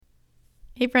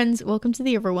Hey friends, welcome to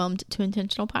the Overwhelmed to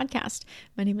Intentional podcast.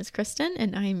 My name is Kristen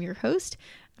and I am your host.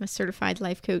 I'm a certified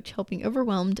life coach helping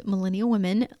overwhelmed millennial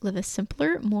women live a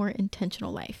simpler, more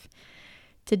intentional life.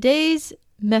 Today's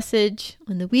message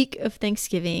on the week of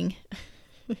Thanksgiving,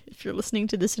 if you're listening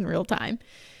to this in real time,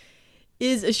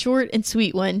 is a short and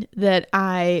sweet one that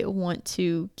I want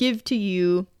to give to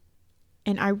you,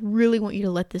 and I really want you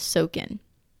to let this soak in.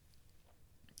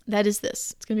 That is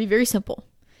this. It's going to be very simple.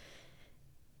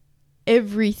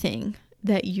 Everything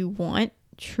that you want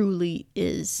truly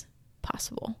is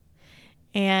possible.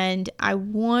 And I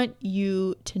want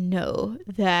you to know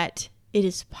that it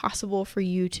is possible for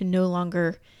you to no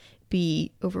longer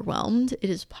be overwhelmed. It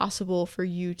is possible for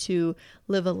you to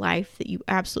live a life that you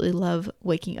absolutely love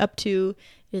waking up to.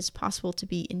 It is possible to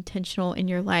be intentional in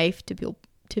your life, to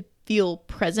feel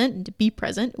present and to be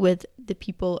present with the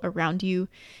people around you.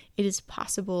 It is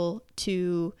possible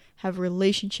to have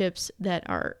relationships that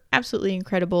are absolutely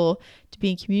incredible, to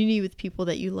be in community with people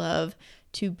that you love,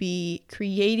 to be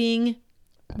creating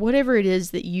whatever it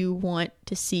is that you want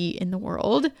to see in the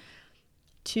world,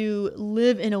 to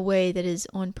live in a way that is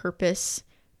on purpose,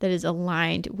 that is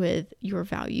aligned with your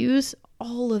values.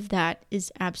 All of that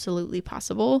is absolutely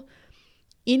possible.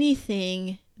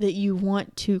 Anything that you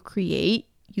want to create,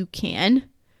 you can.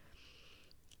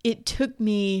 It took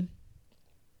me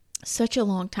such a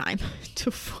long time to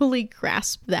fully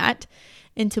grasp that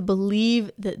and to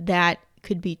believe that that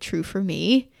could be true for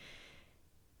me.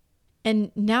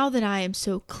 And now that I am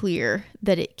so clear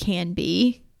that it can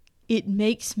be, it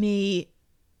makes me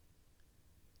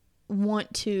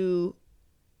want to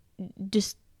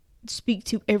just speak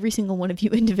to every single one of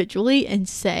you individually and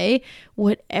say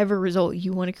whatever result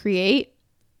you want to create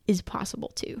is possible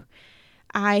too.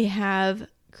 I have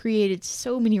created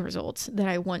so many results that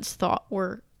I once thought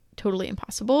were totally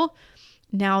impossible.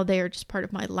 Now they are just part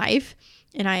of my life,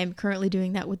 and I am currently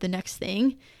doing that with the next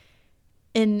thing.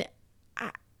 And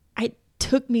it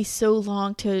took me so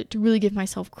long to really give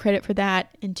myself credit for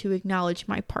that and to acknowledge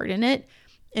my part in it,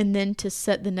 and then to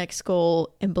set the next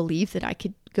goal and believe that I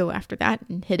could go after that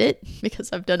and hit it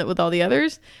because I've done it with all the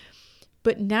others.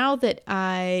 But now that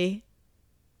I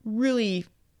really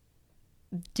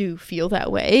do feel that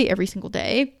way every single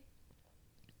day,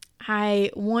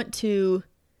 I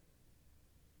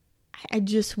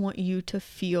just want you to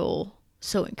feel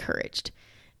so encouraged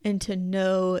and to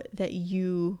know that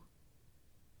you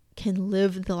can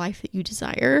live the life that you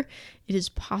desire. It is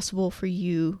possible for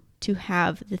you to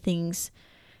have the things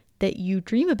that you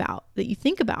dream about, that you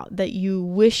think about, that you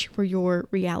wish were your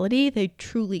reality. They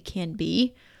truly can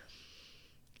be.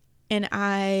 And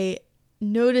I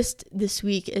noticed this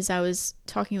week as I was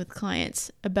talking with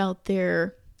clients about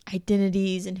their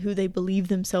identities and who they believe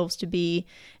themselves to be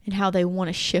and how they want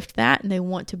to shift that and they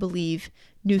want to believe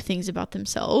new things about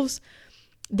themselves.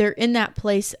 They're in that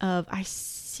place of, I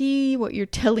see what you're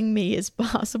telling me is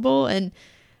possible and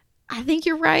I think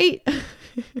you're right,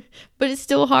 but it's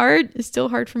still hard. It's still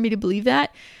hard for me to believe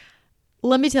that.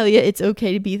 Let me tell you, it's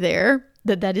okay to be there,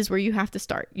 that is where you have to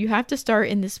start. You have to start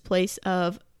in this place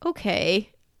of,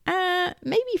 okay,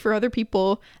 maybe for other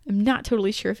people, I'm not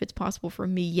totally sure if it's possible for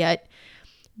me yet.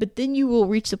 But then you will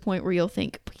reach the point where you'll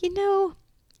think,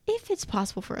 if it's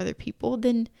possible for other people,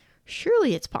 then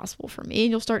surely it's possible for me.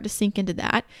 And you'll start to sink into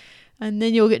that. And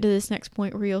then you'll get to this next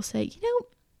point where you'll say,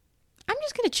 I'm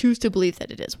just going to choose to believe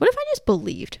that it is. What if I just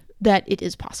believed that it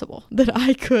is possible, that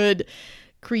I could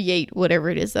create whatever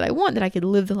it is that I want, that I could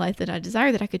live the life that I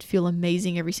desire, that I could feel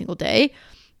amazing every single day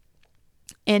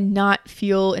and not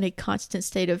feel in a constant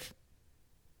state of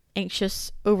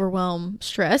anxious, overwhelm,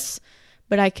 stress,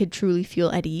 but I could truly feel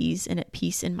at ease and at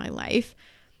peace in my life.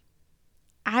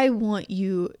 I want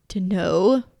you to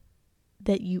know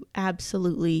that you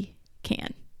absolutely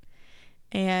can.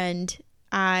 And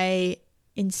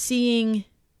in seeing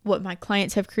what my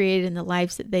clients have created and the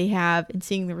lives that they have and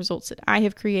seeing the results that I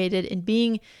have created and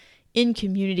being in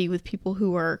community with people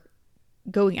who are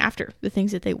going after the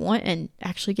things that they want and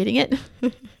actually getting it,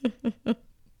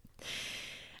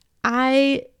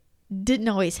 I didn't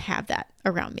always have that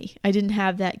around me. I didn't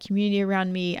have that community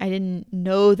around me. I didn't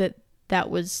know that that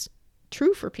was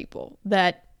true for people,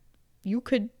 that you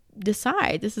could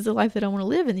decide this is the life that I want to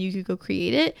live and you could go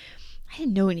create it. I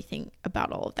didn't know anything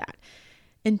about all of that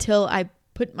until I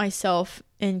put myself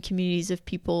in communities of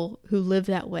people who live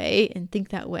that way and think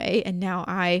that way. And now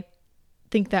I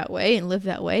think that way and live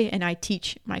that way. And I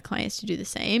teach my clients to do the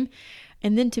same.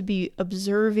 And then to be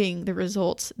observing the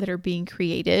results that are being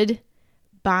created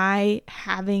by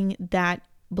having that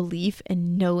belief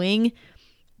and knowing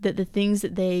that the things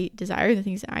that they desire, the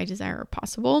things that I desire are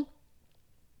possible.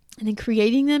 And then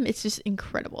creating them, it's just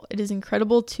incredible. It is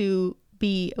incredible to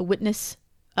be a witness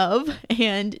of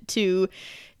and to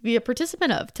be a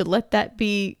participant of, to let that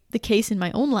be the case in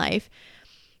my own life,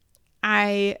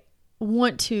 I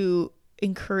want to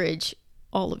encourage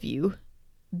all of you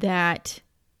that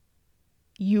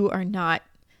you are not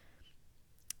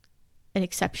an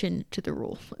exception to the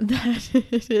rule. That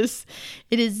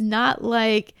it is not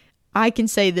like I can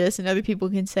say this and other people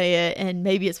can say it and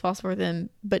maybe it's possible for them,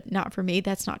 but not for me.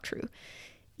 That's not true.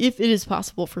 If it is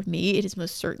possible for me, it is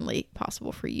most certainly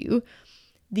possible for you.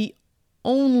 The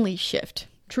only shift,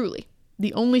 truly,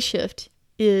 the only shift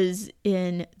is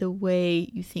in the way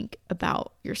you think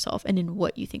about yourself and in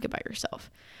what you think about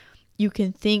yourself. You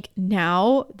can think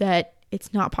now that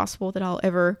it's not possible that I'll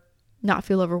ever not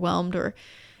feel overwhelmed, or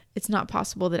it's not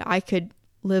possible that I could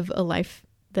live a life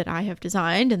that I have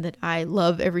designed and that I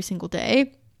love every single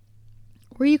day.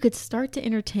 Or you could start to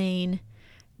entertain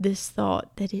this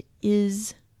thought that it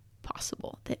is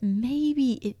possible, that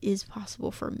maybe it is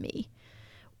possible for me.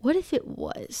 What if it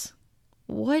was?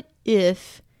 What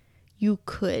if you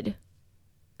could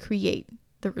create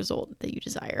the result that you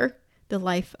desire, the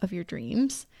life of your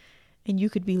dreams, and you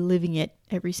could be living it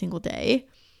every single day?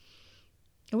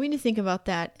 And we need to think about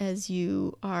that as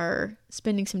you are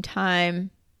spending some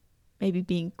time maybe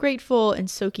being grateful and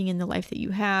soaking in the life that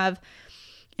you have.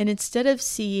 And instead of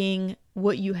seeing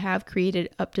what you have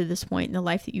created up to this point in the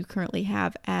life that you currently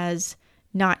have as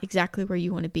not exactly where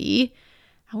you want to be,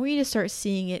 I want you to start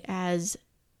seeing it as,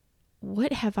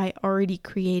 what have I already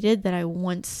created that I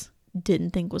once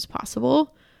didn't think was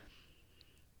possible?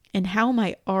 And how am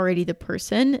I already the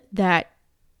person that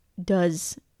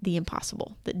does the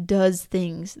impossible, that does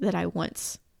things that I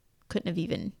once couldn't have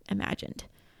even imagined?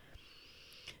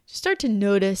 Just start to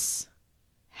notice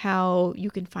how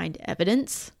you can find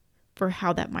evidence for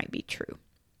how that might be true.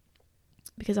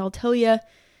 Because I'll tell you,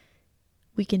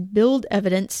 we can build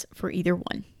evidence for either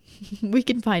one. We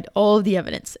can find all of the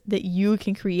evidence that you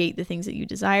can create the things that you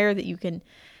desire, that you can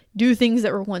do things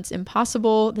that were once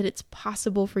impossible, that it's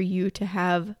possible for you to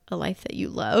have a life that you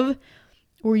love,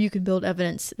 or you can build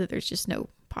evidence that there's just no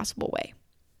possible way.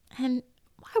 And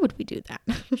why would we do that?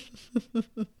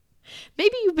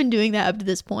 Maybe you've been doing that up to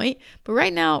this point, but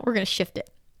right now we're going to shift it.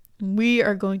 We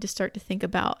are going to start to think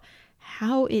about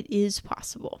how it is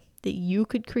possible that you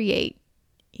could create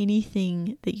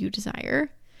anything that you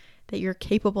desire, that you're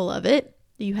capable of it,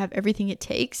 that you have everything it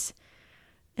takes,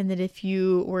 and that if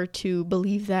you were to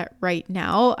believe that right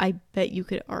now, I bet you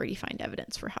could already find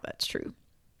evidence for how that's true.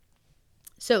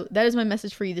 So that is my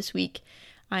message for you this week.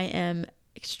 I am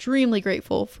extremely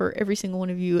grateful for every single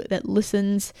one of you that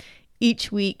listens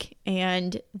each week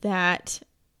and that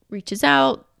reaches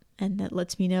out and that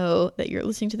lets me know that you're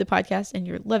listening to the podcast and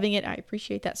you're loving it. I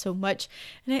appreciate that so much.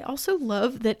 And I also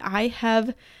love that I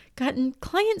have gotten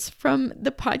clients from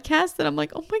the podcast that I'm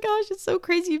like, oh my gosh, it's so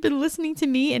crazy. You've been listening to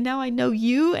me and now I know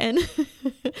you and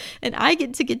and I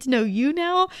get to know you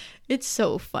now. It's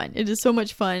so fun. It is so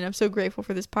much fun. I'm so grateful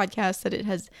for this podcast, that it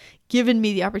has given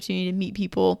me the opportunity to meet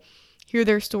people, hear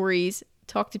their stories,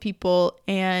 talk to people,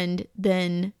 and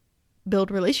then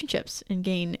build relationships and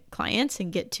gain clients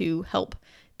and get to help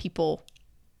people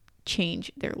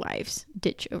change their lives,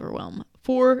 ditch overwhelm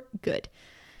for good.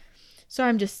 So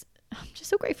I'm just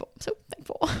so grateful, so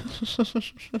thankful.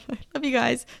 I love you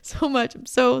guys so much. I'm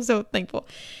so thankful.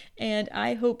 And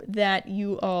I hope that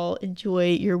you all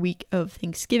enjoy your week of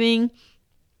Thanksgiving.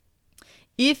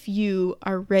 If you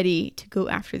are ready to go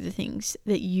after the things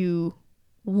that you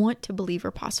want to believe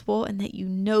are possible and that you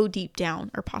know deep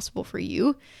down are possible for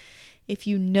you, if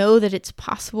you know that it's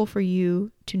possible for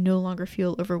you to no longer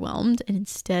feel overwhelmed and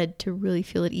instead to really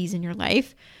feel at ease in your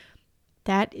life,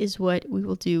 that is what we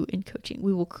will do in coaching.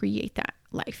 We will create that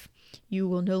life. You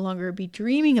will no longer be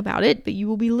dreaming about it, but you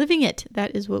will be living it.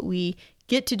 That is what we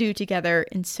get to do together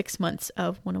in 6 months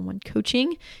of one-on-one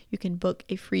coaching. You can book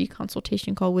a free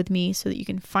consultation call with me so that you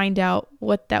can find out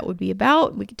what that would be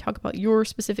about. We can talk about your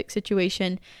specific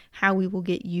situation, how we will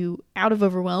get you out of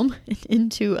overwhelm and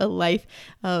into a life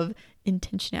of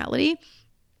intentionality.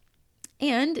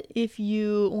 And if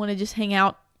you want to just hang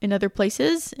out in other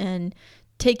places and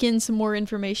take in some more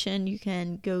information, you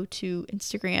can go to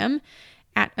Instagram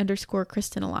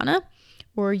 @_Kristen Alana,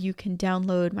 or you can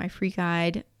download my free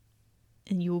guide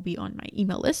and you will be on my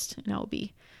email list, and I'll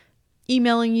be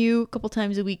emailing you a couple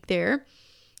times a week there.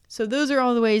 So those are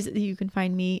all the ways that you can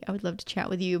find me. I would love to chat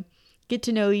with you, get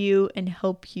to know you, and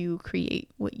help you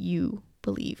create what you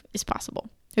believe is possible.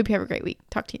 Hope you have a great week.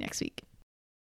 Talk to you next week.